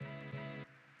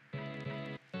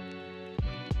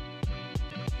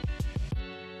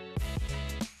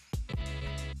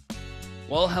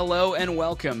Well, hello and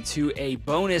welcome to a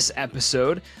bonus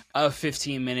episode of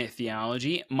 15-Minute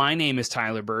Theology. My name is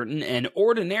Tyler Burton, and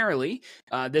ordinarily,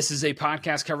 this is a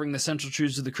podcast covering the central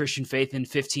truths of the Christian faith in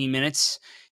 15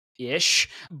 minutes-ish.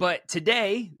 But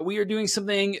today, we are doing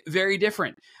something very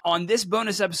different. On this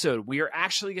bonus episode, we are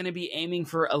actually going to be aiming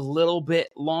for a little bit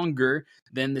longer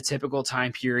than the typical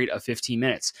time period of 15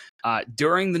 minutes.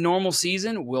 During the normal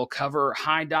season, we'll cover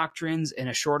high doctrines in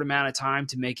a short amount of time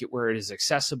to make it where it is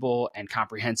accessible and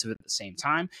comprehensive at the same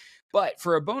time. But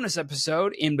for a bonus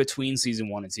episode in between season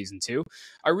 1 and season 2,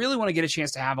 I really want to get a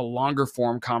chance to have a longer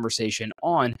form conversation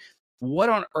on what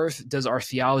on earth does our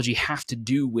theology have to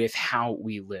do with how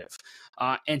we live?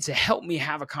 And to help me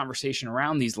have a conversation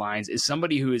around these lines is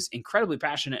somebody who is incredibly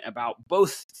passionate about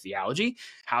both theology,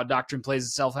 how doctrine plays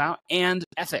itself out, and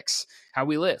ethics, how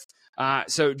we live.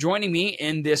 So joining me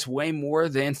in this way more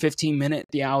than 15-minute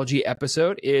theology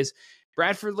episode is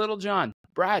Bradford Littlejohn.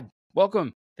 Brad,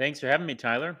 welcome. Thanks for having me,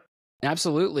 Tyler.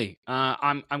 Absolutely.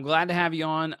 I'm glad to have you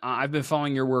on. I've been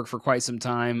following your work for quite some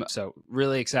time, so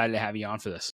really excited to have you on for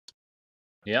this.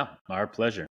 Yeah, our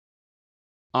pleasure.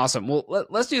 Awesome. Well,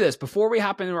 let's do this. Before we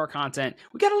hop into our content,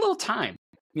 we got a little time.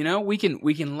 You know, we can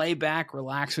lay back,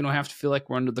 relax. We don't have to feel like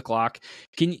we're under the clock.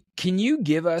 Can you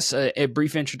give us a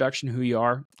brief introduction of who you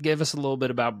are? Give us a little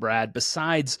bit about Brad,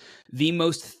 besides the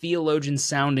most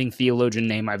theologian-sounding theologian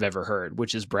name I've ever heard,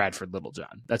 which is Bradford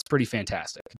Littlejohn. That's pretty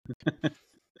fantastic.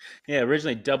 Yeah,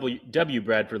 originally W.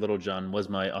 Bradford Littlejohn was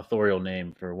my authorial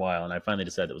name for a while, and I finally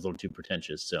decided it was a little too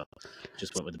pretentious, so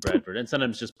just went with the Bradford. And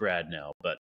sometimes just Brad now,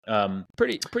 but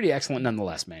pretty excellent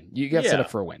nonetheless, man. You got set up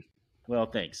for a win. Well,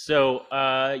 thanks. So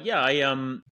I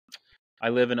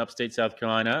live in upstate South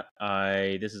Carolina.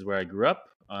 This is where I grew up.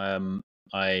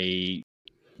 I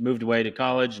moved away to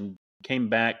college and came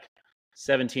back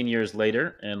 17 years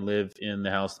later and live in the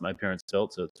house that my parents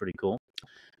built, so it's pretty cool.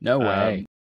 No way.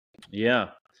 Yeah.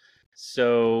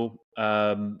 So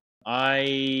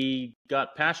I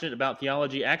got passionate about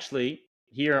theology. Actually,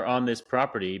 here on this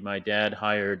property, my dad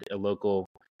hired a local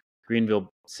Greenville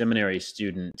seminary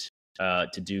student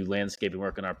to do landscaping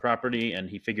work on our property, and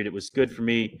he figured it was good for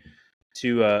me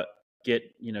to get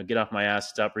off my ass,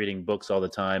 stop reading books all the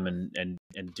time, and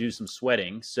do some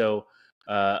sweating. So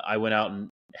I went out and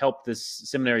helped this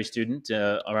seminary student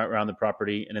around the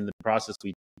property, and in the process,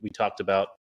 we talked about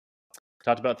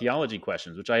theology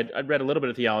questions, which I'd read a little bit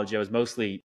of theology. I was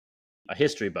mostly a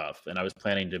history buff, and I was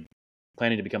planning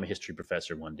to become a history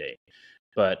professor one day.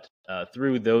 But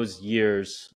through those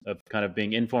years of kind of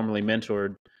being informally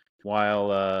mentored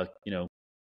while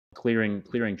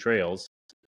clearing trails,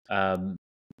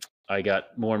 I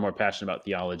got more and more passionate about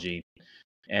theology,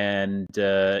 and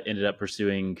ended up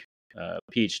pursuing a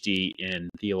PhD in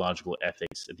theological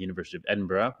ethics at the University of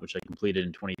Edinburgh, which I completed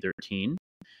in 2013.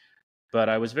 But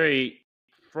I was very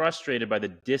frustrated by the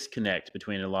disconnect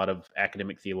between a lot of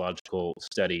academic theological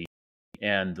study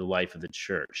and the life of the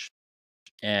church.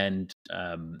 And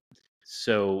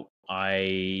so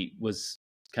I was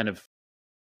kind of,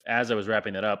 as I was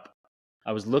wrapping that up,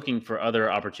 I was looking for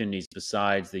other opportunities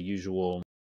besides the usual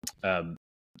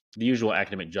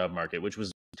academic job market, which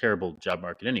was a terrible job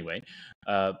market anyway.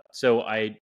 So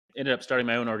I ended up starting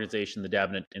my own organization, the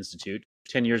Davenant Institute,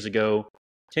 10 years ago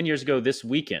this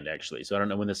weekend, actually. So I don't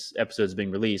know when this episode is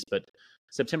being released, but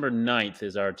September 9th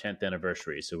is our 10th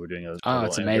anniversary. So we're doing a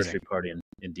little anniversary party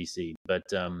in DC. But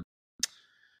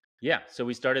so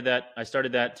we started that. I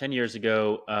started that 10 years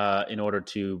ago in order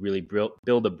to really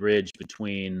build a bridge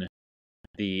between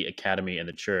the academy and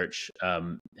the church,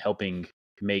 helping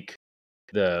make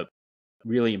the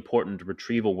really important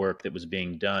retrieval work that was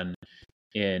being done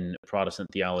in Protestant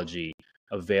theology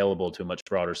available to a much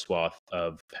broader swath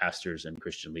of pastors and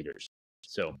Christian leaders.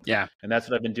 So, yeah, and that's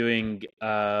what I've been doing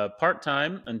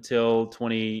part-time until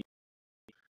a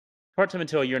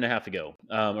year and a half ago,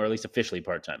 or at least officially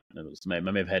part-time. I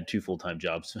may have had 2 full-time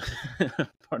jobs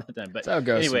part of the time, but that's how it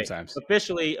goes anyway, sometimes.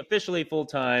 Officially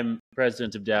full-time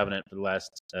president of Davenant for the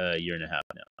last year and a half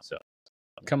now. So,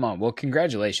 come on, well,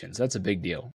 congratulations. That's a big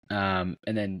deal. And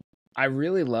then I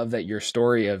really love that your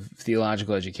story of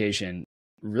theological education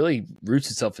really roots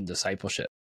itself in discipleship.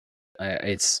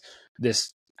 It's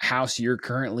this house you're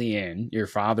currently in, your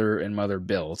father and mother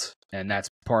built, and that's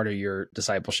part of your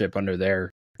discipleship under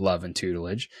their love and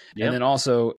tutelage. Yep. And then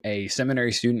also a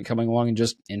seminary student coming along and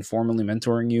just informally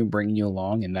mentoring you, bringing you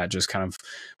along, and that just kind of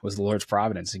was the Lord's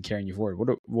providence in carrying you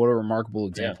forward. What a remarkable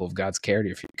example of God's care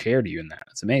to you in that.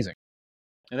 It's amazing.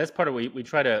 And that's part of what we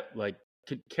try to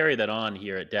carry that on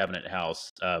here at Davenant House,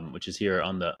 which is here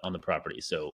on the property.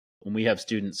 So when we have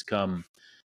students come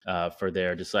for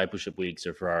their discipleship weeks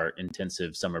or for our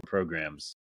intensive summer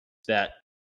programs, that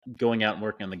going out and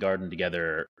working on the garden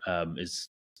together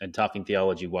and talking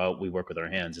theology while we work with our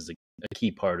hands is a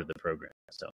key part of the program.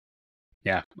 So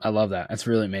Yeah, I love that. That's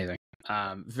really amazing.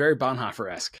 Very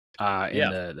Bonhoeffer-esque in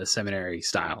yeah, the seminary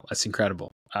style. That's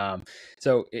incredible.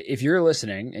 So if you're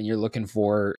listening and you're looking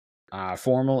for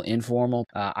formal, informal,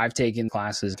 I've taken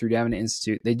classes through Davenant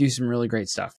Institute. They do some really great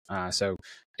stuff. So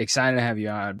excited to have you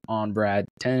on Brad.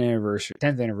 10th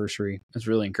anniversary. That's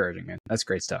really encouraging, man. That's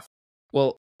great stuff.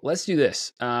 Well, let's do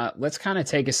this. Let's kind of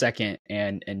take a second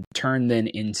and turn then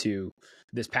into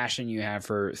this passion you have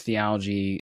for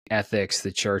theology, ethics,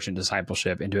 the church, and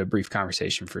discipleship into a brief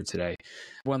conversation for today.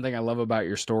 One thing I love about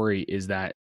your story is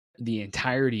that the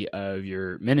entirety of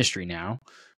your ministry now,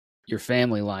 your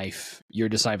family life, your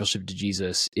discipleship to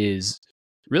Jesus is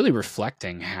really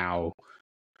reflecting how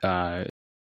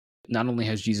not only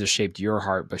has Jesus shaped your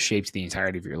heart, but shaped the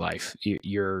entirety of your life.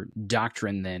 Your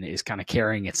doctrine then is kind of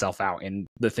carrying itself out in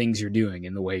the things you're doing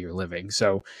and the way you're living.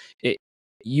 So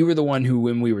you were the one who,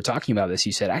 when we were talking about this,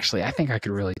 you said, actually, I think I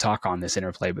could really talk on this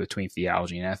interplay between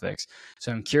theology and ethics.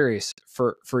 So I'm curious,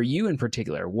 for you in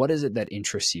particular, what is it that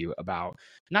interests you about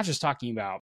not just talking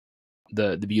about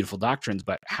the beautiful doctrines,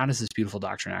 but how does this beautiful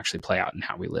doctrine actually play out in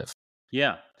how we live?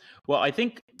 yeah. Well, I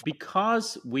think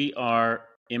because we are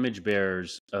image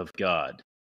bearers of God,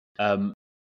 um,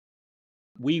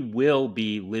 we will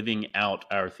be living out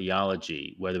our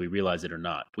theology, whether we realize it or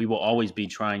not. We will always be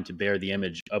trying to bear the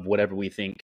image of whatever we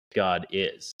think God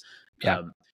is. Yeah.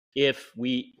 Um, if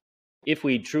we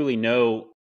truly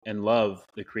know and love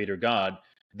the Creator God,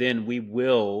 then we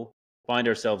will find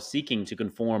ourselves seeking to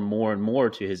conform more and more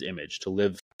to His image, to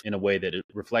live in a way that it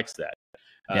reflects that.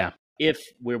 Uh, Yeah. if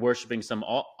we're worshiping some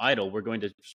idol, we're going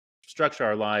to structure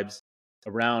our lives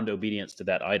around obedience to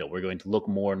that idol. We're going to look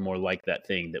more and more like that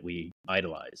thing that we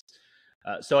idolize.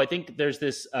 So I think there's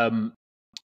this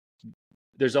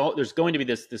there's going to be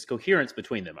this coherence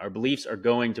between them. Our beliefs are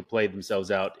going to play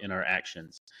themselves out in our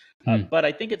actions. But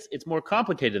I think it's more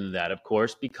complicated than that, of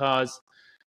course, because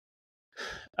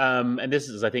and this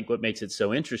is, I think, what makes it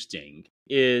so interesting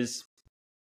is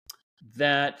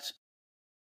that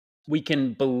we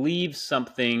can believe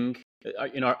something.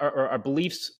 Our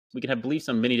beliefs, we can have beliefs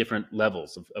on many different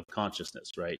levels of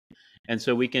consciousness, right? And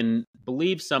so we can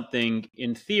believe something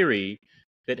in theory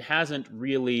that hasn't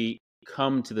really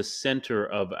come to the center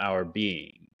of our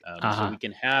being. So we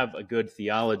can have a good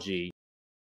theology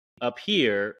up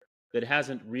here that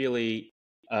hasn't really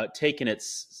taken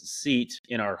its seat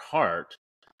in our heart.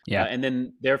 Yeah. And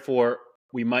then therefore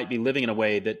we might be living in a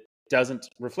way that doesn't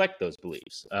reflect those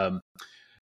beliefs.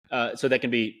 So that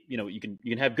can be, you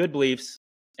can have good beliefs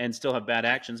and still have bad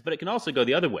actions, but it can also go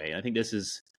the other way. And I think this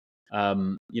is,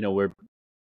 where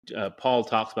Paul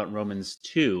talks about in Romans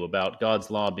 2 about God's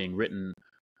law being written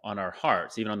on our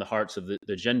hearts, even on the hearts of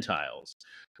the Gentiles,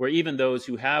 where even those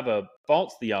who have a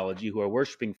false theology, who are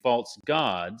worshiping false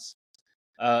gods,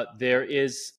 there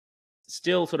is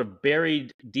still sort of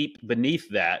buried deep beneath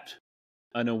that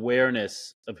an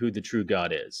awareness of who the true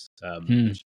God is,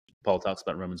 which Paul talks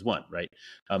about in Romans 1, right?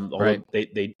 Although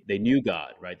they knew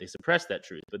God, right? They suppressed that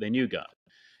truth, but they knew God.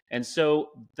 And so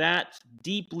that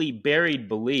deeply buried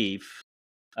belief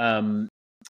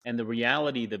and the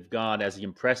reality of God as he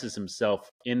impresses himself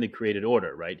in the created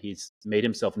order, right? He's made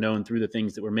himself known through the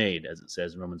things that were made, as it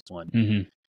says in Romans 1. Mm-hmm.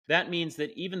 That means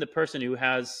that even the person who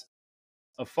has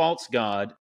a false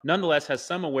God nonetheless has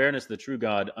some awareness of the true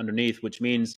God underneath, which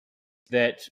means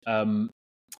that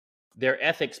their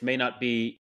ethics may not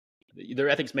be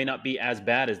as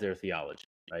bad as their theology,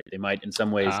 right? They might, in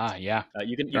some ways,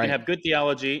 you can have good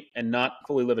theology and not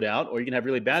fully live it out, or you can have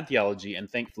really bad theology and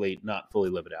thankfully not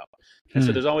fully live it out. And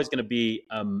so there's always going to be,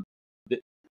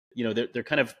 they're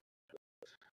kind of,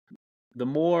 the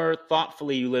more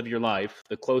thoughtfully you live your life,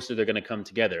 the closer they're going to come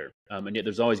together. And yet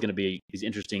there's always going to be these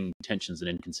interesting tensions and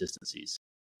inconsistencies.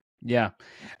 Yeah.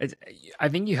 I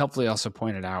think you helpfully also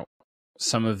pointed out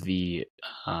some of the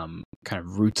kind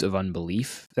of roots of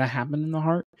unbelief that happen in the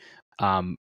heart.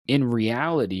 In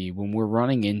reality, when we're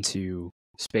running into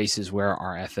spaces where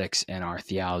our ethics and our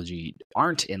theology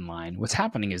aren't in line, what's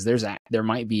happening is there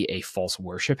might be a false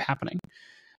worship happening,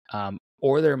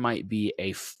 or there might be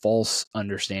a false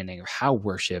understanding of how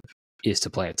worship is to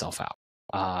play itself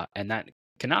out. And that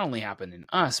can not only happen in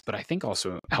us, but I think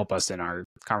also help us in our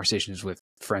conversations with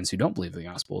friends who don't believe the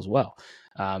gospel as well.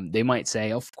 They might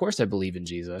say, of course I believe in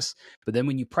Jesus. But then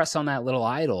when you press on that little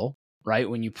idol, right?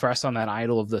 When you press on that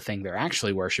idol of the thing they're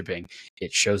actually worshiping,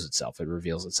 it shows itself. It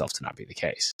reveals itself to not be the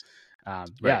case.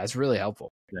 Yeah, it's really helpful.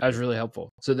 That was really helpful.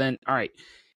 So then, all right,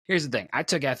 here's the thing. I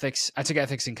took ethics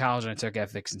in college and I took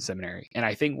ethics in seminary. And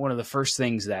I think one of the first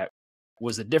things that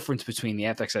was the difference between the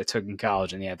ethics I took in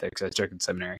college and the ethics I took in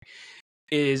seminary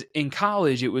is in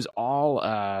college, it was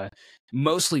all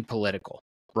mostly political,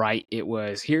 right? It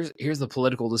was here's the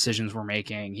political decisions we're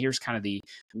making. Here's kind of the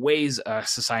ways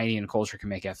society and culture can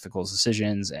make ethical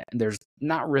decisions. And there's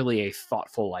not really a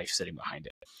thoughtful life sitting behind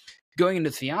it. Going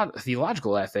into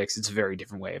theological ethics, it's a very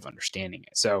different way of understanding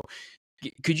it. So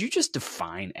could you just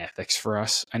define ethics for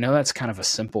us? I know that's kind of a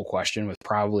simple question with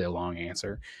probably a long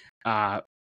answer.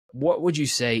 What would you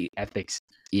say ethics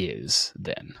is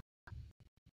then?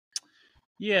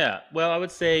 Yeah, well, I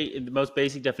would say the most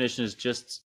basic definition is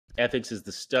just ethics is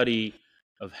the study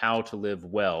of how to live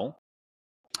well.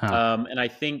 And I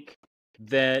think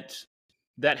that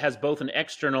has both an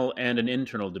external and an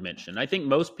internal dimension. I think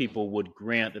most people would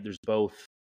grant that there's both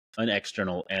an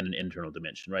external and an internal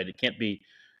dimension, right? It can't be,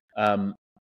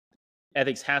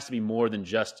 ethics has to be more than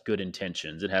just good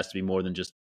intentions. It has to be more than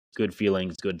just good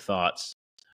feelings, good thoughts.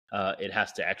 It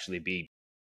has to actually be,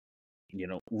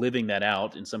 living that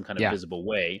out in some kind of visible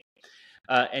way.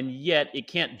 And yet it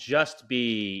can't just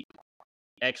be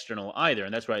external either.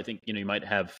 And that's why I think, you might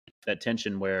have that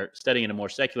tension where studying in a more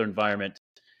secular environment,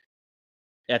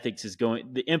 ethics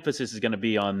the emphasis is going to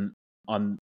be on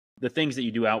the things that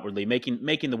you do outwardly,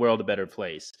 making the world a better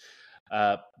place.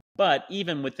 But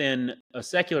even within a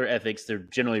secular ethics, there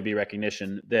generally be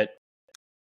recognition that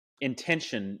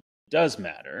intention does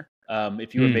matter.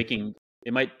 If you were making,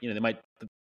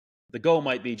 the goal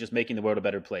might be just making the world a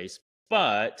better place,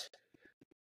 but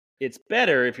it's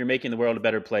better if you're making the world a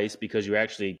better place because you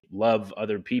actually love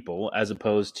other people, as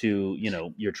opposed to,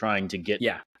 you're trying to get,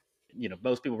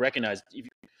 most people recognize if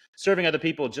you're serving other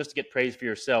people just to get praise for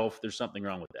yourself, there's something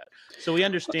wrong with that. So we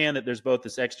understand that there's both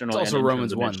this external it's also and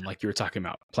Romans dimension. 1, like you were talking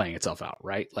about, playing itself out,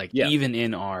 right? Like Yeah. even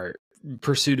in our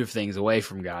pursuit of things away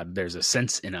from God, there's a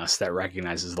sense in us that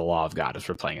recognizes the law of God as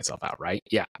we're playing itself out, right?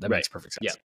 Yeah, that makes perfect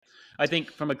sense. Yeah. I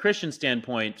think from a Christian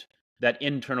standpoint, that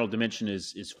internal dimension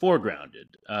is foregrounded.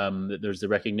 That there's the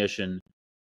recognition.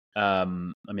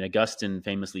 Augustine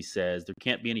famously says there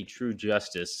can't be any true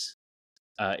justice.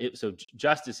 So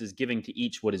justice is giving to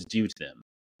each what is due to them.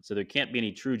 So there can't be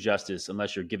any true justice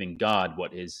unless you're giving God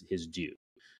what is his due.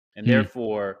 And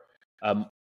therefore,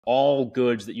 all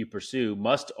goods that you pursue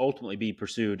must ultimately be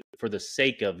pursued for the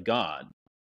sake of God,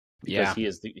 because he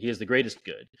is the greatest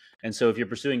good. And so if you're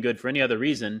pursuing good for any other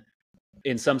reason,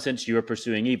 in some sense, you are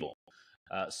pursuing evil.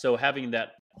 So having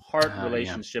that heart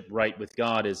relationship right with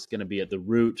God is going to be at the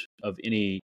root of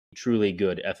any truly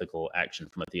good ethical action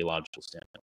from a theological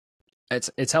standpoint.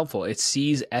 It's helpful. It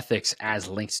sees ethics as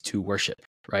linked to worship,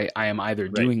 right? I am either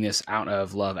doing this out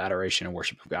of love, adoration, and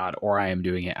worship of God, or I am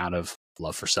doing it out of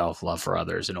love for self, love for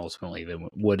others, and ultimately then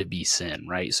would it be sin,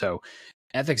 right? So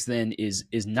ethics then is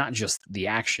not just the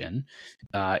action,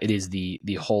 it is the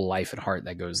whole life and heart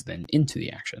that goes then into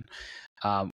the action,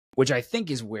 which I think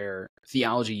is where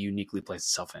theology uniquely places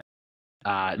itself in.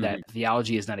 That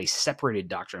theology is not a separated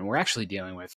doctrine. We're actually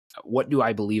dealing with what do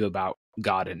I believe about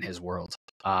God and his world,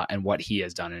 and what he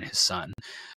has done in his son.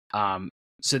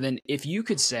 So then if you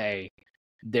could say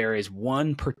there is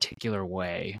one particular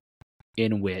way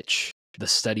in which the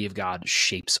study of God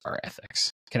shapes our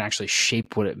ethics, can actually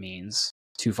shape what it means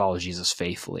to follow Jesus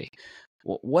faithfully,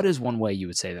 what is one way you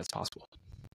would say that's possible?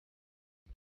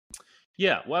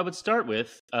 Yeah, well, I would start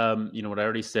with, what I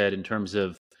already said in terms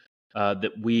of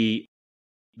that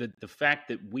the fact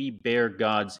that we bear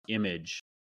God's image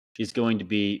is going to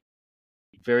be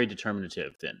very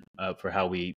determinative then for how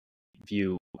we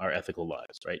view our ethical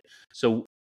lives, right? So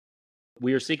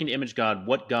we are seeking to image God.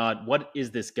 What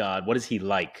is this God? What is he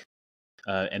like?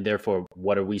 And therefore,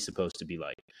 what are we supposed to be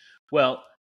like? Well,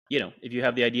 if you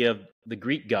have the idea of the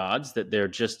Greek gods, that they're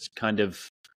just kind of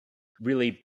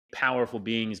really powerful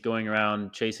beings going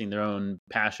around chasing their own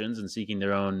passions and seeking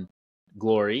their own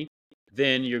glory,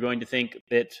 then you're going to think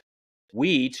that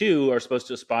we too are supposed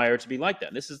to aspire to be like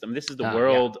that. This is the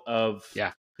world of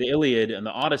the Iliad and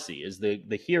the Odyssey, is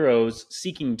the heroes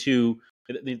seeking to.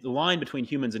 The line between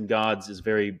humans and gods is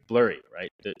very blurry, right?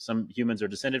 Some humans are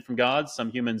descended from gods,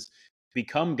 some humans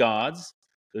become gods.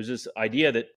 There's this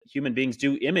idea that human beings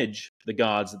do image the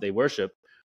gods that they worship,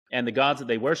 and the gods that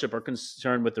they worship are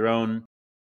concerned with their own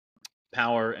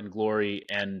power and glory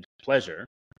and pleasure,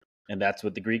 and that's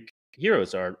what the Greek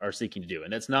heroes are seeking to do.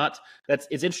 And it's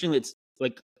interesting.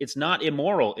 It's not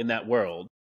immoral in that world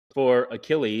for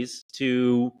Achilles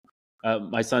to.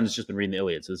 My son's just been reading the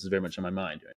Iliad, so this is very much on my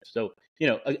mind. Right? So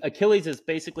Achilles is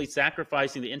basically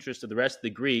sacrificing the interest of the rest of the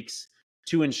Greeks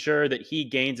to ensure that he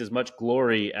gains as much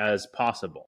glory as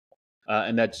possible,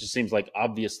 and that just seems like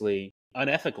obviously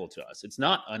unethical to us. It's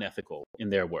not unethical in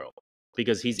their world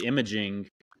because he's imaging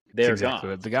It's their exactly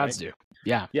gods, what the right? gods do.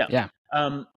 Yeah. Yeah. Yeah.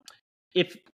 Um,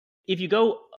 if you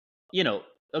go, you know,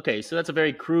 okay, so that's a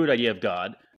very crude idea of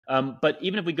God. But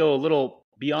even if we go a little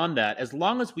beyond that, as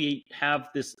long as we have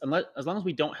this, as long as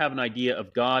we don't have an idea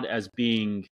of God as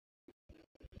being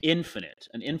infinite,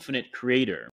 an infinite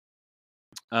creator,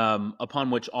 upon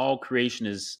which all creation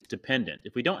is dependent,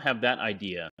 if we don't have that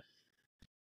idea,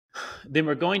 then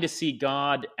we're going to see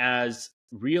God as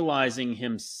realizing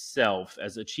himself,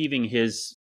 as achieving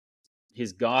his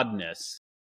godness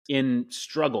in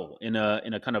struggle, in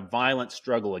a kind of violent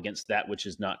struggle against that which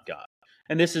is not God.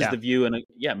 And this is Yeah. the view, and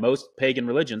yeah, most pagan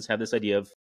religions have this idea of,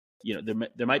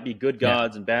 there might be good Yeah.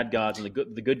 gods and bad gods, and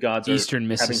the good gods are Eastern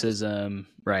having to, mysticism.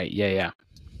 Right. Yeah. Yeah.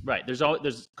 right.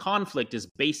 There's conflict is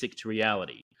basic to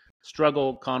reality.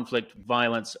 Struggle, conflict,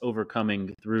 violence,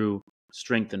 overcoming through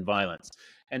strength and violence.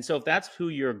 And so if that's who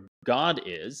your God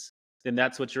is, then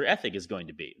that's what your ethic is going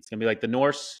to be. It's going to be like the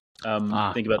Norse.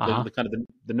 Think about the kind of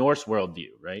the Norse worldview,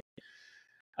 right?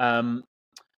 Um,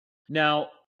 Now,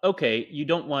 okay, you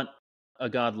don't want a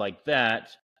God like that.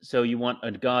 So you want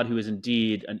a God who is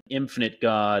indeed an infinite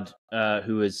God,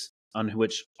 who is on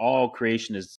which all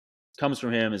creation is comes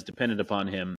from him, is dependent upon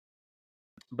him.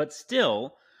 But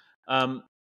still, um,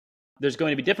 there's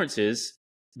going to be differences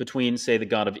between, say, the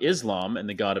God of Islam and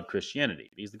the God of Christianity.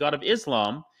 Because the God of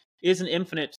Islam is an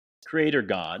infinite creator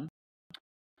God,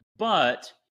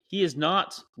 but he is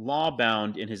not law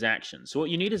bound in his actions. So what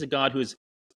you need is a God who is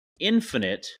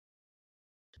infinite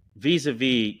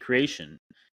vis-a-vis creation,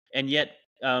 and yet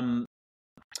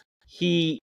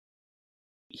he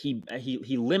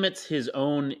he limits his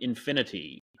own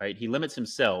infinity, right? He limits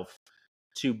himself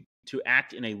to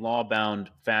act in a law-bound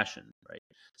fashion, right?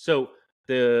 So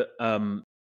the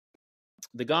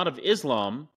God of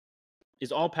Islam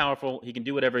is all powerful. He can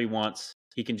do whatever he wants.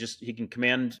 He can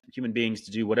command human beings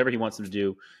to do whatever he wants them to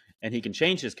do, and he can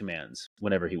change his commands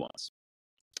whenever he wants.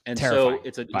 And Terrifying, so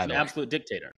it's by an the way. absolute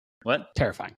dictator. What?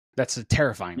 Terrifying. That's a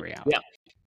terrifying reality. Yeah,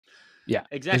 Yeah.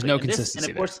 exactly. There's no And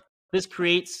consistency of course, this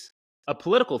creates a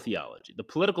political theology. The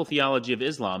political theology of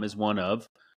Islam is one of,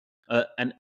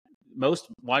 and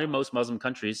why do most Muslim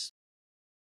countries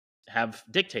have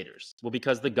dictators? Well,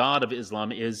 because the God of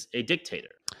Islam is a dictator.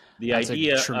 The That's a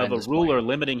idea of a tremendous ruler point.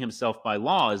 limiting himself by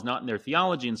law is not in their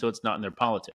theology, and so it's not in their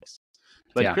politics.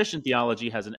 But Yeah. Christian theology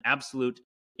has an absolute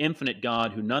infinite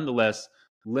God who nonetheless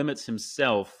limits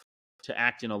himself to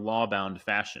act in a law-bound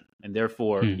fashion, and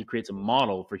therefore he creates a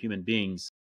model for human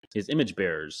beings, his image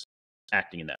bearers,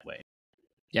 acting in that way.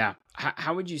 Yeah.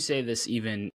 How would you say this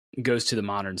even goes to the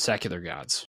modern secular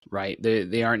gods, right?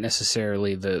 They aren't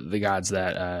necessarily the gods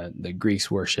that the Greeks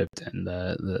worshipped and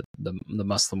the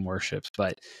Muslim worships,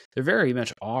 but there very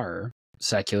much are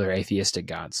secular atheistic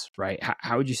gods, right?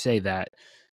 How would you say that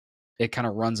it kind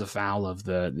of runs afoul of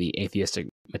the atheistic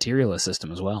materialist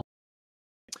system as well?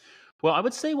 Well, I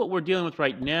would say what we're dealing with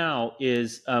right now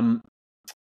is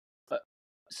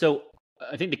so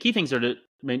I think the key things are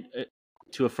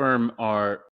to affirm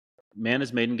are man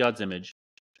is made in God's image,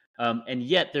 and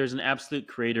yet there's an absolute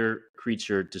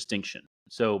creator-creature distinction.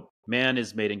 So man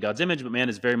is made in God's image, but man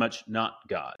is very much not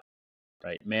God,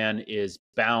 right? Man is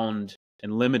bound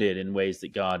and limited in ways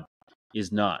that God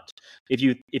is not. If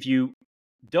you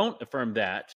don't affirm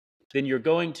that, then you're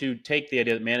going to take the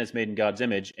idea that man is made in God's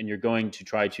image, and you're going to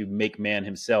try to make man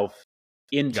himself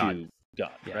into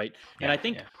God, Yeah. right? Yeah. And I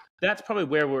think that's probably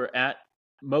where we're at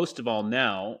most of all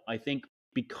now. I think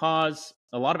because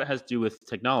a lot of it has to do with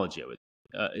technology.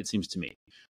 It seems to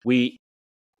me,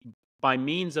 by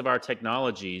means of our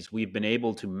technologies, we've been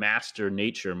able to master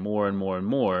nature more and more and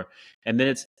more, and then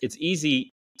it's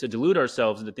easy to delude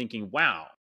ourselves into thinking, "Wow,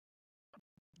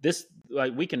 this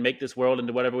we can make this world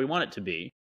into whatever we want it to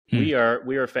be. We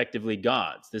are effectively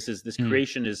gods. This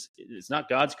creation it's not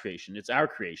God's creation; it's our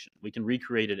creation. We can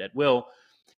recreate it at will,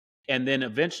 and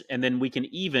then we can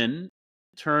even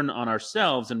turn on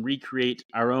ourselves and recreate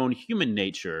our own human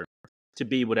nature to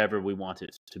be whatever we want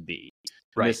it to be.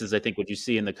 And this is, I think, what you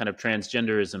see in the kind of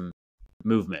transgenderism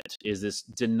movement, is this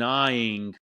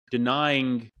denying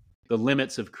the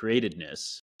limits of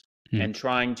createdness and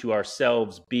trying to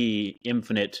ourselves be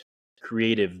infinite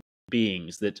creative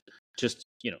beings that just,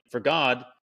 for God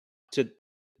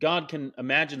can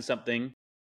imagine something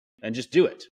and just do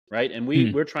it, right? And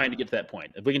we're trying to get to that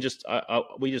point. If we can just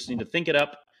we just need to think it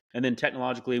up, and then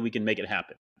technologically we can make it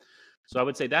happen. So I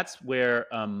would say that's where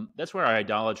our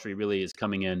idolatry really is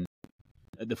coming in.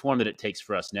 The form that it takes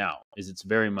for us now is it's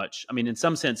very much, I mean, in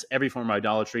some sense, every form of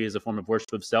idolatry is a form of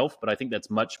worship of self, but I think that's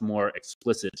much more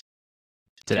explicit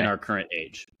today in our current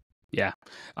age. Yeah,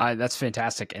 that's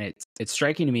fantastic, and it's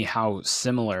striking to me how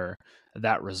similar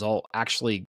that result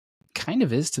actually kind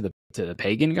of is to the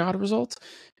pagan god result,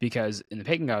 because in the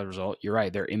pagan god result, you're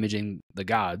right, they're imaging the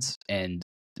gods, and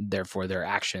therefore their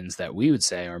actions that we would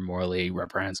say are morally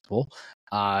reprehensible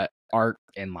are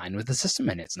in line with the system,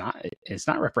 and it's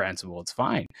not reprehensible. It's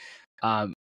fine.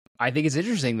 I think it's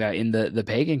interesting that in the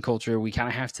pagan culture we kind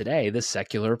of have today, the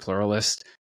secular pluralist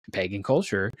pagan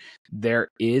culture, there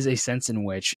is a sense in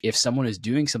which if someone is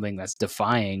doing something that's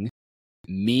defying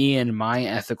me and my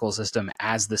ethical system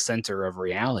as the center of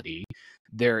reality,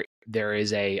 there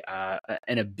is an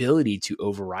ability to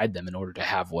override them in order to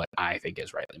have what I think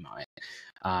is rightly mine.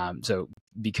 So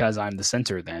because I'm the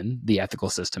center, then the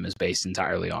ethical system is based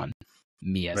entirely on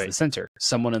me as the center.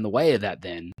 Someone in the way of that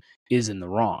then is in the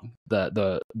wrong.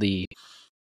 The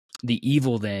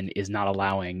evil then is not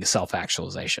allowing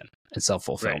self-actualization and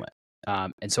self-fulfillment.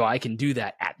 And so I can do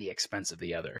that at the expense of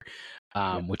the other,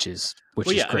 which is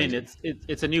crazy. I mean,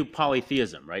 it's a new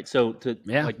polytheism, right? So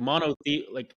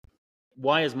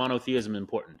why is monotheism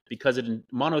important? Because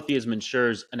monotheism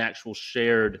ensures an actual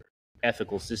shared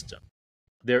ethical system.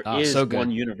 There is one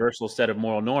universal set of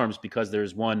moral norms because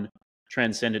there's one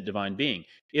transcendent divine being.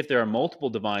 If there are multiple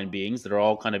divine beings that are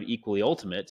all kind of equally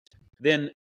ultimate,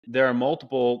 then there are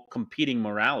multiple competing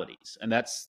moralities, and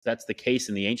that's the case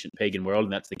in the ancient pagan world,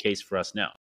 and that's the case for us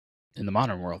now in the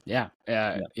modern world. Yeah,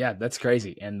 that's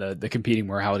crazy. And the competing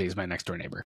morality is my next door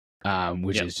neighbor,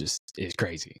 which is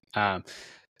crazy.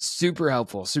 Super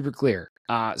helpful, super clear.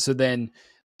 So then,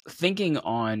 thinking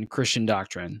on Christian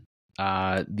doctrine,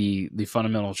 the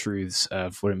fundamental truths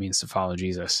of what it means to follow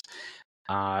Jesus,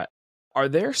 are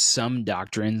there some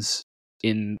doctrines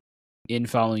in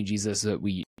following Jesus that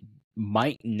we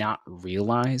might not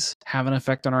realize have an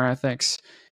effect on our ethics,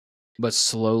 but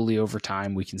slowly over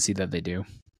time we can see that they do?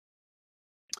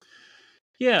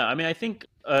 Yeah, I mean, I think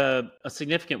a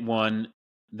significant one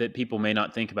that people may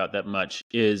not think about that much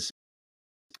is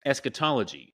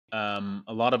eschatology. A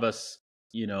lot of us,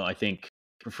 I think,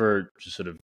 prefer to sort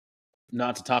of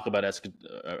not to talk about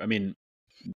I mean,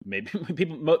 maybe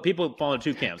people fall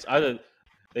into two camps. Either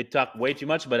they talk way too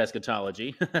much about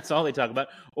eschatology, that's all they talk about,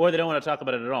 or they don't want to talk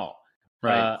about it at all.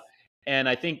 Right. And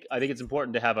I think it's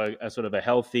important to have a sort of a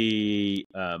healthy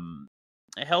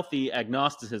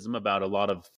agnosticism about a lot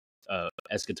of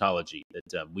eschatology,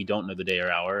 that we don't know the day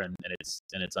or hour, and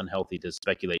it's unhealthy to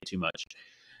speculate too much.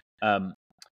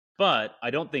 But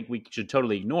I don't think we should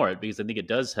totally ignore it, because I think it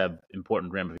does have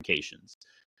important ramifications,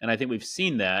 and I think we've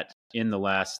seen that in the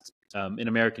last in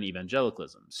American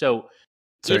evangelicalism. So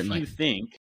Certainly.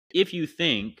 if you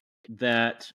think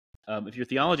that if your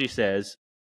theology says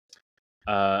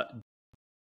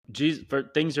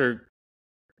things are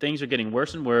getting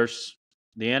worse and worse,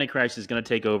 the Antichrist is going to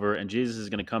take over, and Jesus is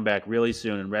going to come back really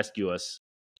soon and rescue us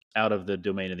out of the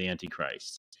domain of the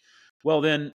Antichrist, well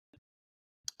then,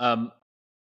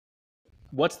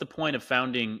 what's the point of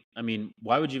founding? I mean,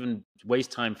 why would you even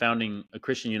waste time founding a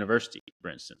Christian university, for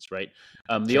instance, right?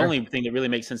 The only thing that really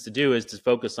makes sense to do is to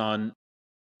focus on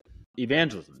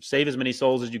evangelism. Save as many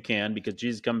souls as you can, because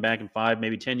Jesus is coming back in 5,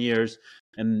 maybe 10 years,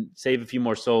 and save a few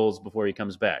more souls before he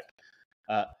comes back.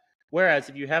 Whereas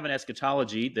if you have an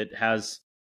eschatology that has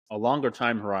a longer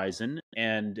time horizon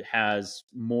and has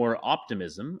more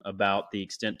optimism about the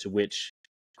extent to which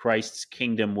Christ's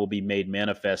kingdom will be made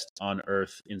manifest on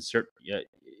earth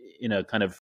in a kind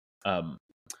of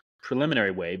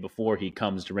preliminary way before he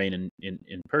comes to reign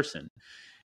in person.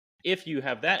 If you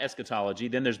have that eschatology,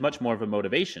 then there's much more of a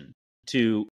motivation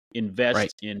to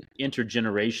invest in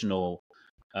intergenerational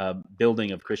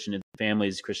building of Christian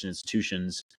families, Christian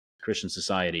institutions, Christian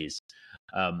societies.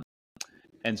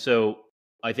 And so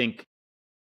I think,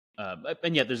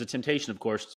 and yet there's a temptation, of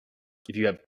course, if you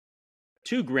have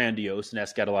too grandiose an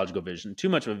eschatological vision, too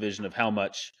much of a vision of how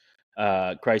much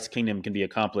Christ's kingdom can be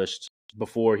accomplished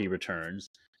before he returns,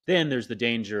 then there's the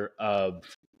danger of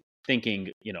thinking,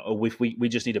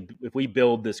 if we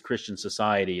build this Christian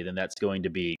society, then that's going to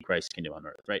be Christ's kingdom on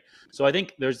earth, right? So I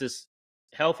think there's this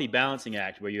healthy balancing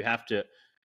act where you have to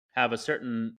have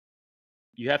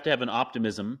an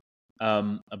optimism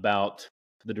about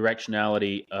the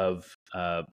directionality of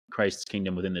Christ's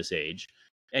kingdom within this age,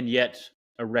 and yet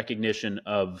a recognition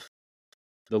of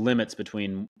the limits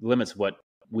of what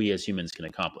we as humans can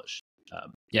accomplish.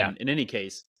 And in any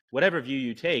case, whatever view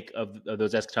you take of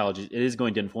those eschatologies, it is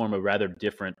going to inform a rather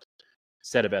different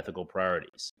set of ethical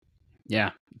priorities.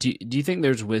 Yeah. Do you think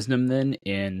there's wisdom then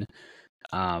in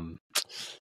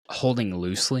holding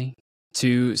loosely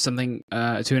to something, to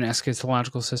an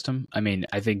eschatological system? I mean,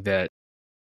 I think that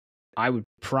I would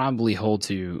probably hold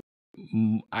to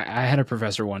I had a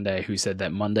professor one day who said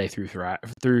that Monday through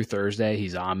Thursday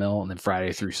he's on-mill, and then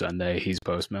Friday through Sunday he's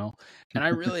post-mill. And I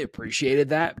really appreciated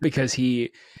that because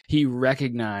he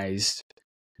recognized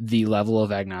the level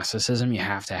of agnosticism you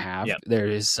have to have. Yeah. There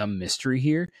is some mystery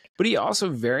here, but he also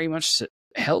very much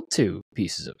held to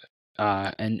pieces of it.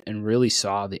 And really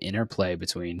saw the interplay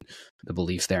between the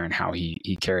belief there and how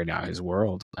he carried out his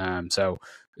world. So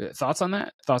thoughts on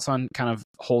that? Thoughts on kind of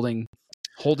holding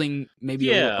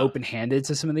maybe a little open-handed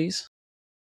to some of these?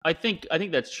 I think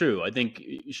that's true. I think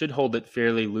you should hold it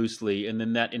fairly loosely, and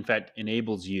then that in fact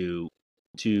enables you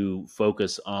to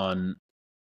focus on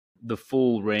the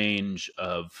full range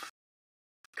of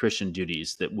Christian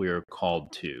duties that we're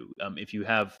called to. If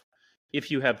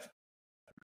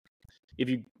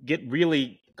you get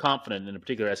really confident in a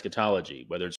particular eschatology,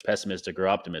 whether it's pessimistic or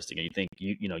optimistic, and you think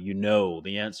you know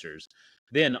the answers,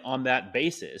 then on that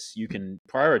basis you can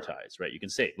prioritize, right? You can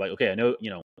say, like, okay,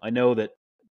 I know that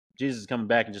Jesus is coming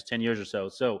back in just 10 years or so.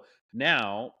 So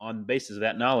now, on the basis of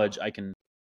that knowledge, I can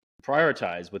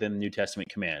prioritize within the New Testament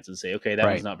commands and say, okay, that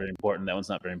one's not very important. That one's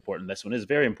not very important. This one is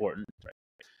very important.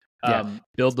 Right.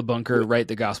 Build the bunker, write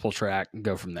the gospel track, and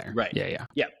go from there. Right. Yeah.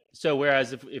 So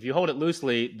whereas if you hold it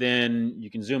loosely, then you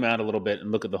can zoom out a little bit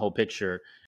and look at the whole picture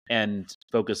and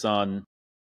focus on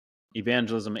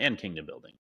evangelism and kingdom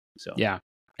building. So yeah.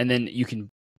 And then you can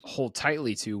hold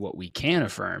tightly to what we can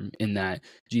affirm in that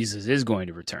Jesus is going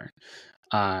to return.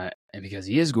 And because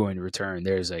he is going to return,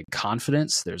 there's a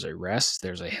confidence, there's a rest,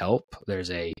 there's a help, there's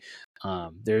a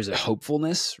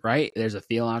hopefulness, right? There's a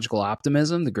theological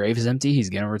optimism. The grave is empty. He's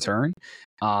going to return.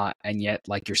 And yet,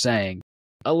 like you're saying,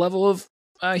 a level of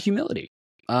humility.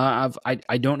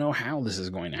 I don't know how this is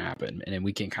going to happen. And then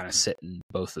we can kind of sit in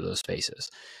both of those spaces.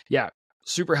 Yeah,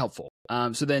 super helpful.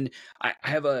 So then I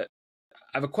have a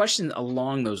question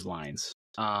along those lines,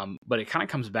 but it kind of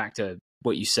comes back to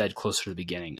what you said closer to the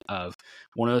beginning of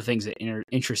one of the things that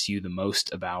interests you the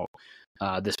most about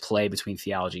this play between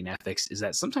theology and ethics is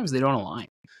that sometimes they don't align.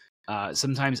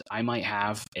 Sometimes I might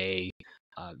have a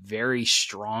very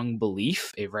strong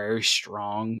belief, a very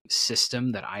strong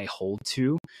system that I hold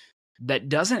to that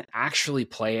doesn't actually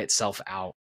play itself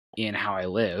out in how I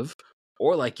live.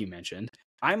 Or like you mentioned,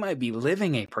 I might be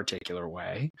living a particular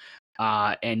way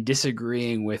and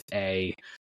disagreeing with a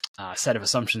set of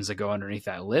assumptions that go underneath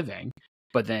that living,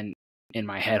 but then in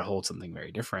my head hold something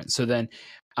very different. So then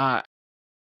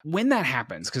when that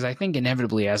happens, because I think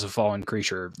inevitably as a fallen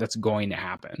creature, that's going to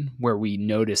happen, where we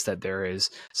notice that there is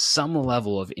some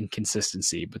level of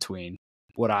inconsistency between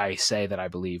what I say that I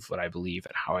believe, what I believe,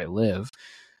 and how I live.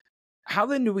 How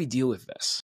then do we deal with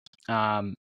this?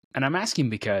 And I'm asking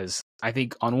because I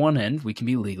think on one end, we can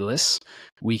be legalists.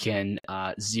 We can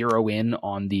zero in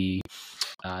on the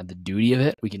duty of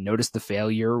it. We can notice the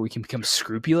failure. We can become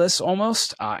scrupulous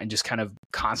almost and just kind of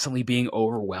constantly being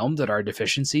overwhelmed at our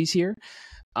deficiencies here.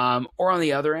 Or on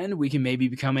the other end, we can maybe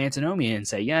become antinomian and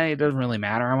say, yeah, it doesn't really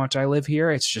matter how much I live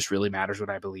here. It just really matters what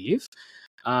I believe.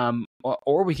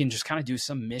 Or we can just kind of do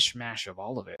some mishmash of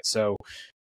all of it. So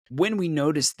when we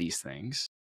notice these things,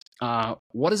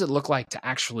 what does it look like to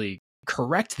actually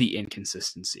correct the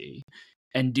inconsistency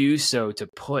and do so to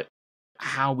put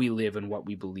how we live and what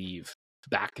we believe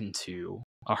back into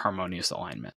a harmonious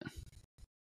alignment?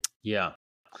 Yeah.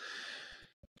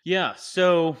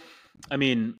 So, I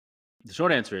mean, the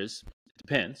short answer is it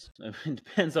depends. It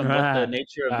depends on what the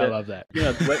nature of I love that.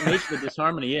 What nature of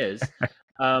disharmony is.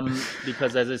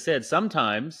 Because as I said,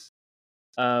 sometimes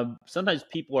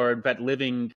people are in fact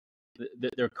living.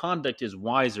 Their conduct is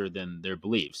wiser than their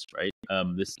beliefs, right?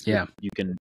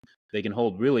 They can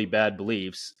hold really bad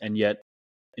beliefs and yet,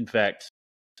 in fact,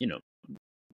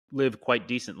 live quite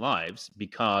decent lives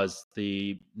because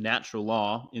the natural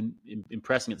law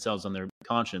impressing itself on their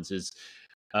conscience is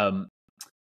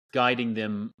guiding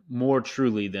them more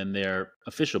truly than their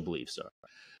official beliefs are.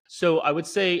 So I would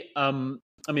say, I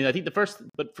think for us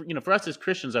as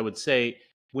Christians, I would say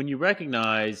when you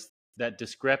recognize that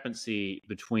discrepancy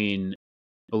between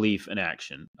belief and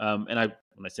action, when I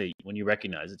say when you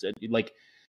recognize it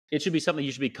should be something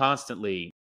you should be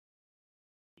constantly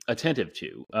attentive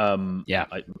to. I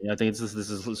think this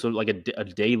is sort of like a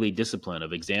daily discipline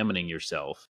of examining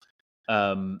yourself,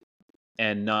 and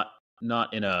not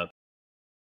in an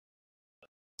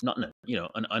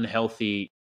unhealthy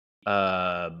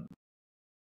sort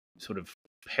of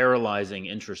paralyzing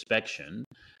introspection,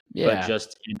 but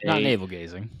just not navel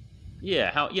gazing.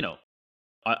 Yeah, how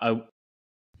I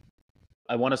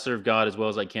want to serve God as well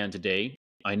as I can today.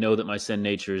 I know that my sin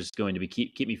nature is going to be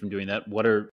keep me from doing that. What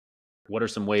are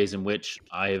some ways in which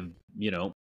I have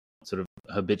sort of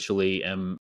habitually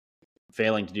am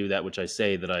failing to do that which I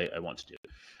say that I want to do.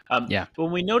 Yeah. But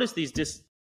when we notice these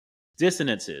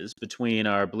dissonances between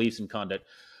our beliefs and conduct,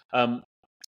 um,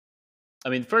 I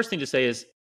mean, the first thing to say is,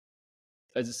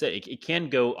 as I say, it can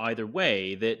go either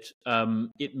way. That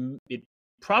it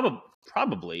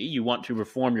probably you want to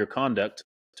reform your conduct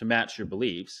to match your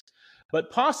beliefs, but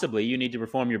possibly you need to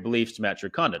reform your beliefs to match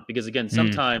your conduct. Because again,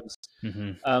 sometimes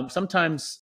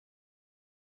sometimes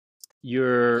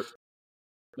you're,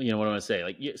 what do I want to say?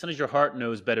 Like sometimes your heart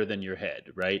knows better than your head,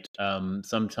 right?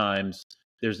 Sometimes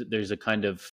there's a kind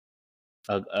of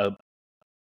a,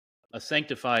 a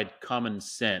sanctified common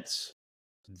sense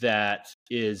that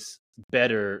is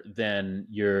better than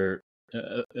your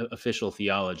official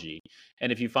theology.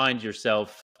 And if you find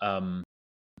yourself,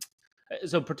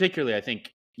 so particularly, I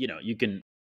think you can,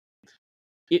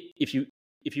 if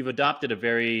you've adopted a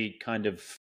very kind of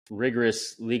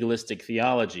rigorous legalistic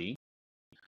theology,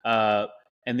 and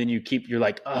then you're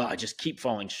like, oh, I just keep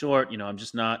falling short. I'm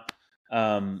just not,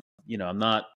 I'm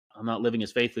not living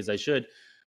as faithfully as I should.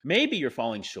 Maybe you're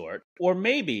falling short, or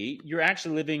maybe you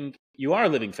are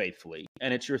living faithfully,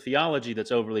 and it's your theology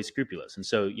that's overly scrupulous. And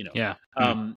so, Yeah.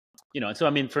 and so,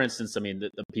 I mean, for instance, I mean,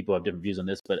 the people have different views on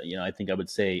this, but I think I would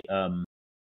say,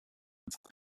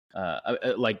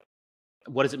 like,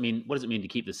 what does it mean? What does it mean to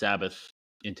keep the Sabbath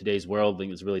in today's world? I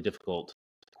think it's a really difficult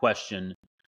question.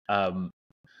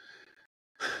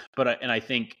 But I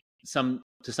think to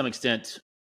some extent,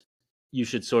 you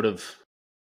should sort of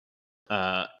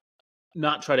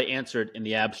not try to answer it in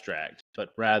the abstract,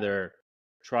 but rather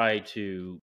try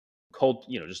to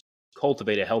just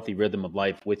cultivate a healthy rhythm of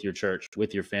life with your church,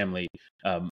 with your family,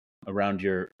 around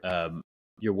your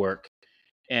work,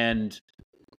 and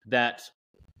that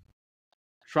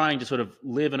trying to sort of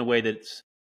live in a way that's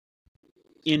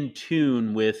in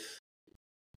tune with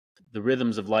the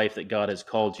rhythms of life that God has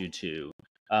called you to,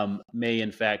 may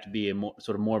in fact be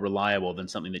more reliable than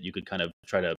something that you could kind of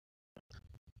try to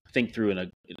think through in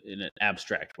an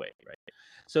abstract way, right?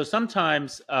 So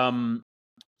sometimes, so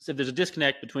if there's a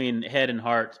disconnect between head and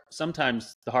heart,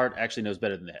 sometimes the heart actually knows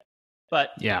better than the head. But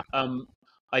Yeah.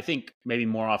 I think maybe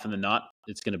more often than not,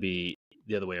 it's going to be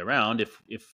the other way around. If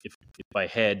by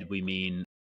head we mean,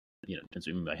 depends what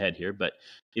we mean by head here, but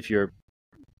if you're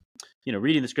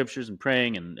reading the scriptures and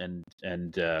praying and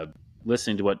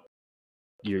listening to what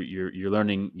you're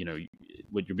learning,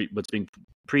 what's being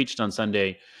preached on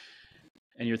Sunday,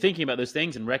 and you're thinking about those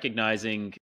things and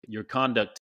recognizing your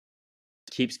conduct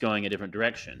keeps going a different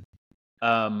direction,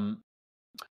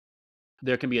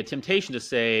 there can be a temptation to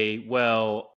say,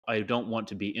 well, I don't want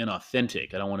to be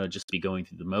inauthentic. I don't want to just be going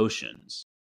through the motions.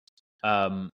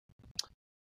 And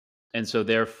so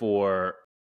therefore,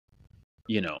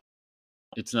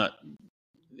 it's not,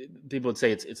 people would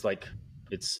say it's like,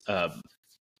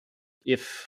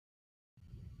 if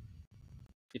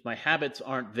my habits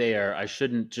aren't there, I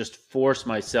shouldn't just force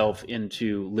myself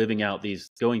into living out these,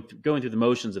 going through the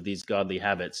motions of these godly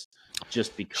habits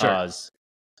just because,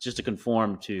 just to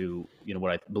conform to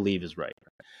what I believe is right.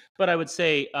 But I would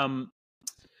say,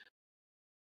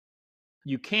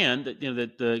 you can,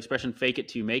 that the expression "fake it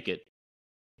till you make it"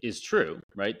 is true,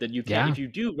 right? That you can, if you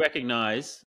do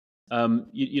recognize,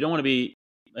 you don't want to be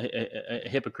a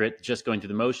hypocrite just going through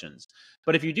the motions.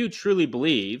 But if you do truly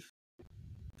believe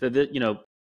that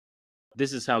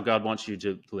this is how God wants you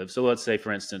to live. So let's say,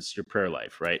 for instance, your prayer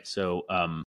life, right? So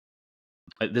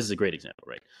this is a great example,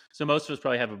 right? So most of us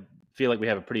probably feel like we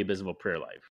have a pretty abysmal prayer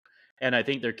life. And I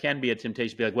think there can be a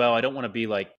temptation to be like, well, I don't want to be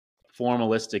like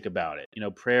formalistic about it.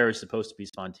 Prayer is supposed to be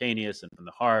spontaneous and from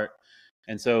the heart.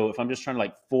 And so if I'm just trying to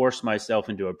like force myself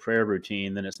into a prayer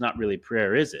routine, then it's not really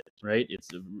prayer, is it? Right? It's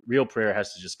real prayer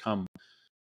has to just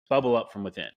bubble up from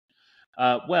within.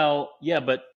 Well, yeah,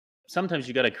 but sometimes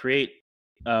you got to create,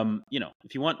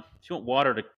 if you want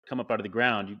water to come up out of the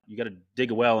ground, you got to dig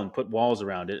a well and put walls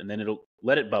around it, and then it'll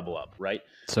let it bubble up, right?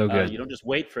 So good. You don't just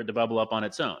wait for it to bubble up on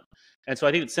its own. And so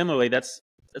I think that similarly, that's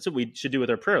what we should do with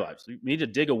our prayer lives. We need to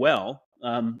dig a well,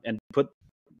 and put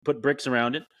bricks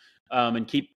around it, and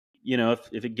keep,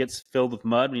 if it gets filled with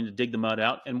mud, we need to dig the mud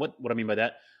out. And what I mean by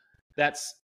that,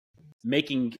 that's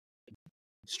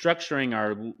structuring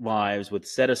our lives with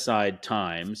set aside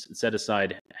times, set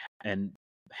aside and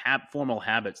formal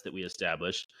habits that we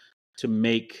establish to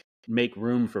make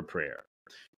room for prayer.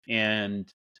 And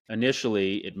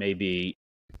initially, it may be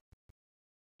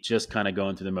just kind of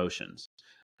going through the motions.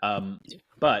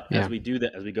 But as we do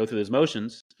that, as we go through those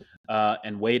motions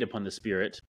and wait upon the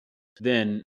Spirit,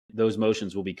 then those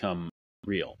motions will become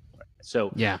real. So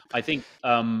I think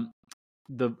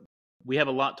we have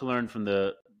a lot to learn from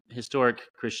the historic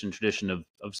Christian tradition of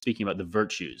speaking about the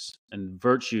virtues. And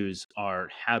virtues are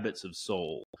habits of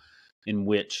soul. in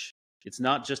which it's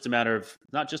not just a matter of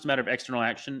external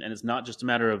action, and it's not just a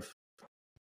matter of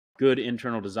good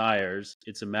internal desires.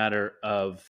 It's a matter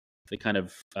of the kind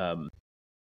of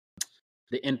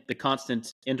the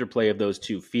constant interplay of those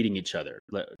two feeding each other,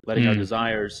 letting our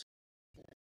desires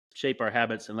shape our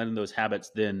habits, and letting those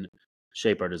habits then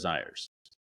shape our desires.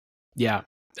 Yeah,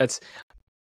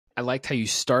 I liked how you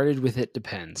started with it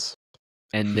depends,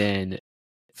 and then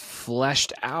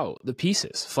fleshed out the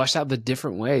pieces, fleshed out the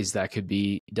different ways that could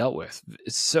be dealt with.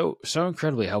 It's so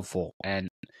incredibly helpful. And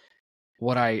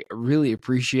what I really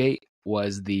appreciate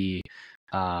was you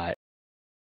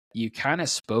kind of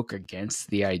spoke against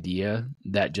the idea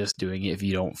that just doing it if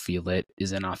you don't feel it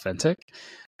is inauthentic.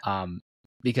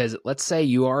 Because let's say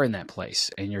you are in that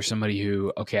place and you're somebody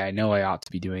who, okay, I know I ought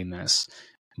to be doing this,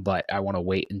 but I want to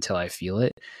wait until I feel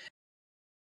it.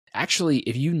 Actually,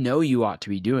 if you know you ought to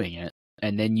be doing it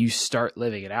and then you start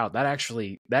living it out, that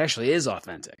actually is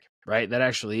authentic, right? That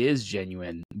actually is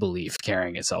genuine belief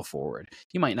carrying itself forward.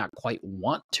 You might not quite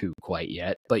want to quite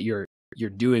yet, but you're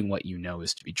doing what you know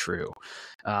is to be true.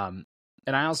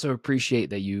 And I also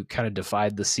appreciate that you kind of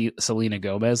defied the Selena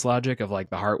Gomez logic of like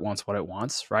the heart wants what it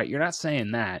wants, right? You're not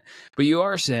saying that, but you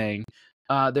are saying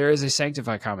there is a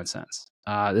sanctified common sense.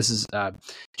 This is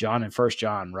John in 1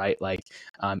 John, right? Like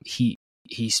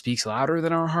he speaks louder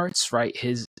than our hearts, right?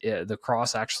 The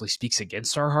cross actually speaks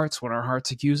against our hearts when our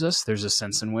hearts accuse us. There's a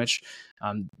sense in which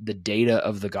the data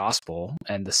of the gospel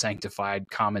and the sanctified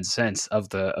common sense of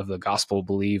the gospel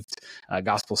believed,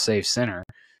 gospel saved sinner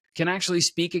can actually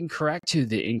speak and correct to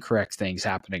the incorrect things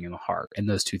happening in the heart. And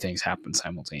those two things happen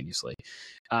simultaneously.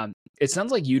 It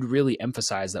sounds like you'd really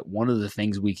emphasize that one of the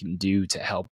things we can do to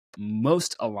help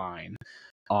most align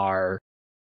our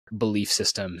belief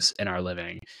systems in our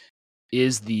living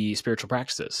is the spiritual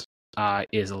practices,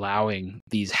 is allowing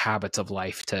these habits of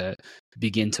life to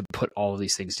begin to put all of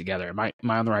these things together. Am I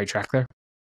on the right track there?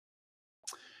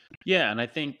 Yeah, and I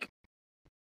think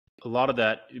a lot of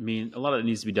that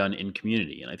needs to be done in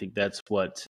community, and I think that's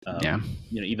what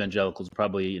evangelicals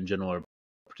probably in general are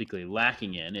particularly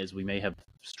lacking in. Is we may have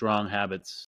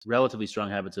relatively strong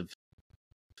habits of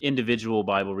individual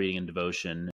Bible reading and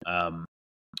devotion,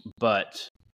 but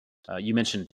you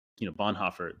mentioned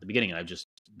Bonhoeffer at the beginning, and I've just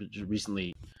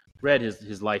recently read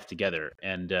his Life Together,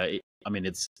 and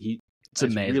it's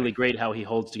amazing. Really great how he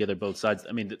holds together both sides.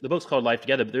 I mean, the book's called Life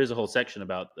Together, but there's a whole section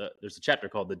about there's a chapter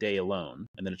called The Day Alone,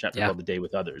 and then a chapter called The Day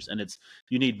with Others, and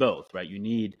you need both, right? You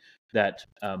need that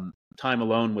time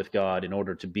alone with God in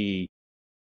order to be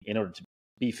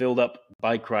filled up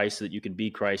by Christ, so that you can be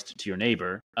Christ to your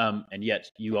neighbor, and yet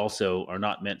you also are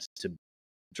not meant to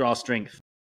draw strength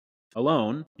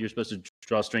alone. You're supposed to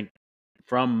draw strength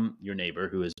from your neighbor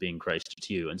who is being Christ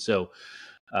to you. And so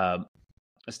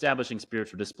establishing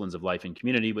spiritual disciplines of life in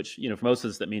community, which, for most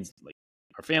of us, that means like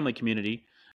our family community,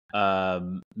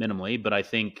 minimally. But I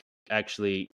think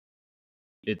actually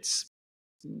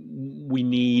we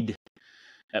need,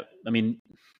 the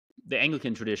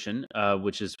Anglican tradition,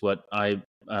 which is what I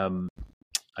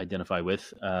identify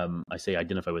with. I say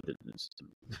identify with it.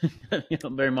 It's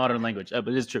very modern language, but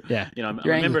it is true. Yeah. I'm a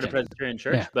member of the Presbyterian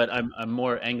Church, but I'm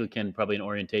more Anglican probably in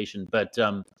orientation. But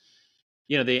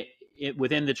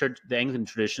within the church, the Anglican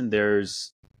tradition,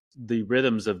 there's the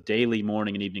rhythms of daily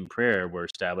morning and evening prayer were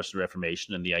established in the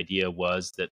Reformation, and the idea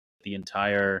was that the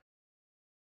entire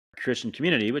Christian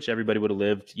community, which everybody would have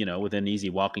lived, within easy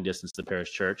walking distance to the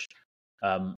parish church,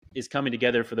 is coming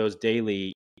together for those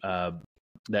daily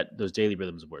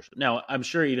rhythms of worship. Now, I'm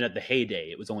sure even at the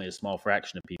heyday, it was only a small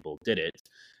fraction of people did it,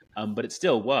 but it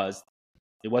still was.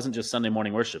 It wasn't just Sunday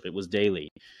morning worship; it was daily,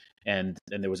 and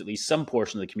there was at least some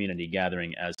portion of the community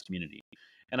gathering as community.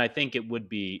 And I think it would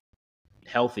be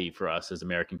healthy for us as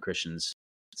American Christians.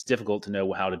 It's difficult to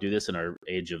know how to do this in our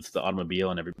age of the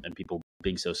automobile and people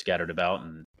being so scattered about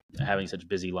and having such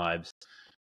busy lives.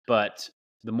 But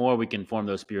the more we can form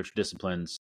those spiritual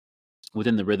disciplines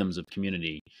within the rhythms of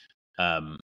community,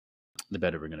 the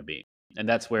better we're going to be. And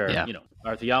that's where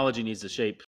our theology needs to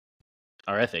shape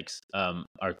our ethics.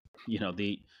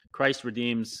 The Christ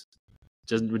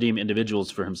doesn't redeem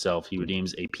individuals for himself; he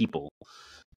redeems a people,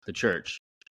 the church.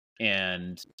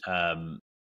 And I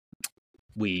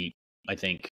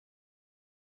think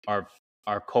our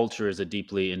culture is a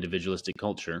deeply individualistic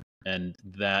culture, and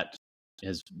that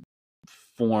has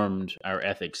formed our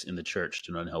ethics in the church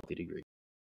to an unhealthy degree.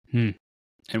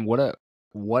 And what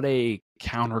a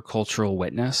countercultural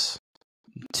witness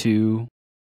to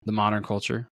the modern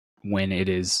culture when it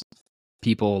is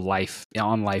people in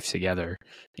life together,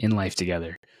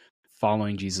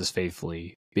 following Jesus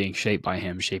faithfully, being shaped by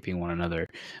him, shaping one another.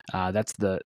 That's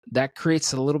the that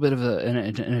creates a little bit of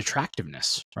an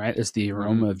attractiveness, right? It's the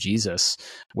aroma of Jesus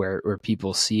where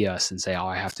people see us and say, oh,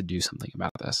 I have to do something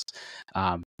about this.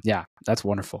 Yeah, that's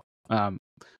wonderful. Well,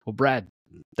 Brad,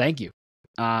 thank you.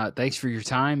 Thanks for your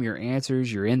time, your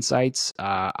answers, your insights.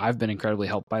 I've been incredibly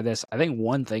helped by this. I think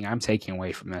one thing I'm taking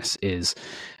away from this is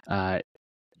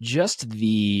just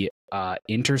the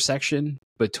intersection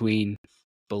between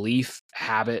belief,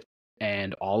 habit,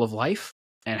 and all of life,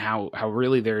 and how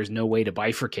really there is no way to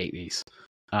bifurcate these.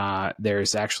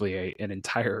 There's actually an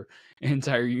entire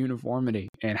uniformity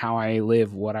in how I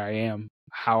live what I am,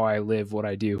 how I live what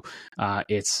I do.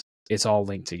 It's all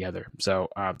linked together. So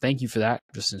thank you for that,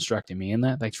 just instructing me in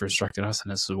that. Thanks for instructing us in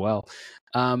this as well.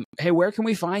 Hey, where can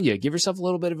we find you? Give yourself a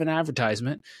little bit of an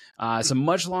advertisement. It's a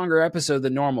much longer episode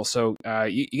than normal, so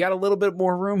you got a little bit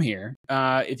more room here.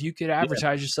 If you could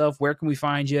advertise yourself, where can we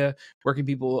find you? Where can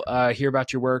people hear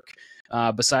about your work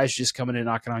besides just coming and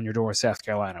knocking on your door in South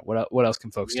Carolina? What else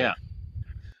can folks do?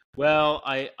 Well,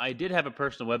 I did have a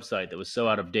personal website that was so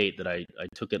out of date that I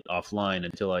took it offline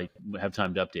until I have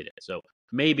time to update it. So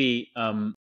maybe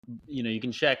you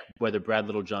can check whether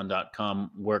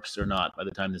bradlittlejohn.com works or not by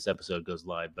the time this episode goes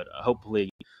live. But hopefully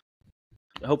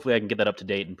I can get that up to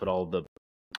date and put all the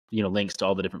links to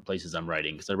all the different places I'm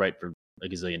writing, because I write for a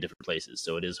gazillion different places,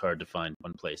 so it is hard to find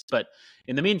one place. But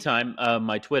in the meantime,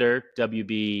 my Twitter,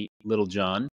 WB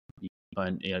Littlejohn. You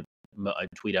can find I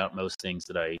tweet out most things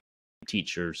that I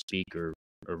teach or speak or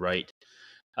write.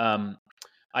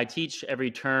 I teach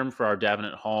every term for our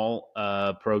Davenant Hall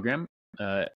program,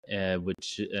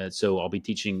 so I'll be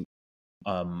teaching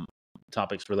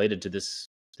topics related to this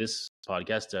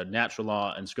podcast, natural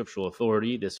law and scriptural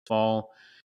authority this fall.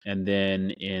 And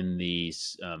then in the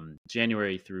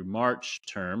January through March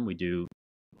term, we do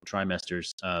trimesters.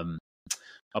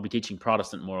 I'll be teaching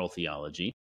Protestant moral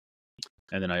theology.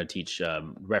 And then I teach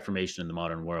Reformation in the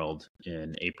Modern World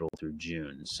in April through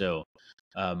June. So,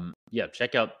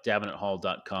 check out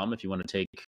davenanthall.com if you want to take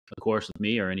a course with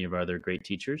me or any of our other great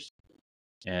teachers.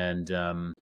 And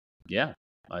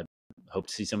I hope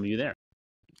to see some of you there.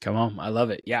 Come on. I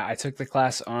love it. Yeah, I took the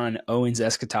class on Owen's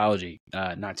eschatology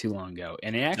not too long ago.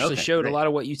 And it actually showed a lot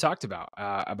of what you talked about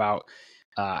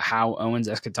how Owen's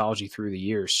eschatology through the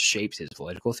years shaped his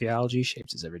political theology,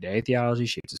 shaped his everyday theology,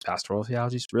 shaped his pastoral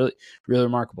theology. It's really, really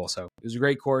remarkable. So it was a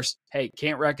great course. Hey,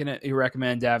 can't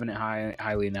recommend Davenant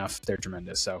highly enough. They're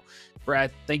tremendous. So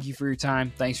Brad, thank you for your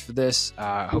time. Thanks for this.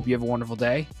 Hope you have a wonderful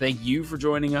day. Thank you for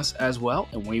joining us as well.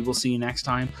 And we will see you next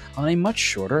time on a much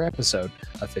shorter episode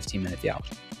of 15 Minute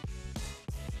Theology.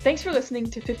 Thanks for listening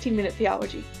to 15 Minute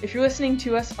Theology. If you're listening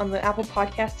to us on the Apple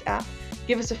Podcasts app,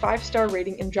 give us a 5-star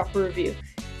rating and drop a review.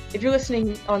 If you're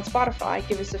listening on Spotify,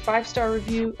 give us a 5-star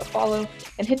review, a follow,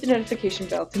 and hit the notification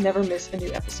bell to never miss a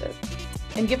new episode.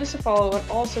 And give us a follow on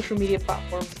all social media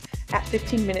platforms at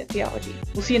 15 Minute Theology.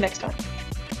 We'll see you next time.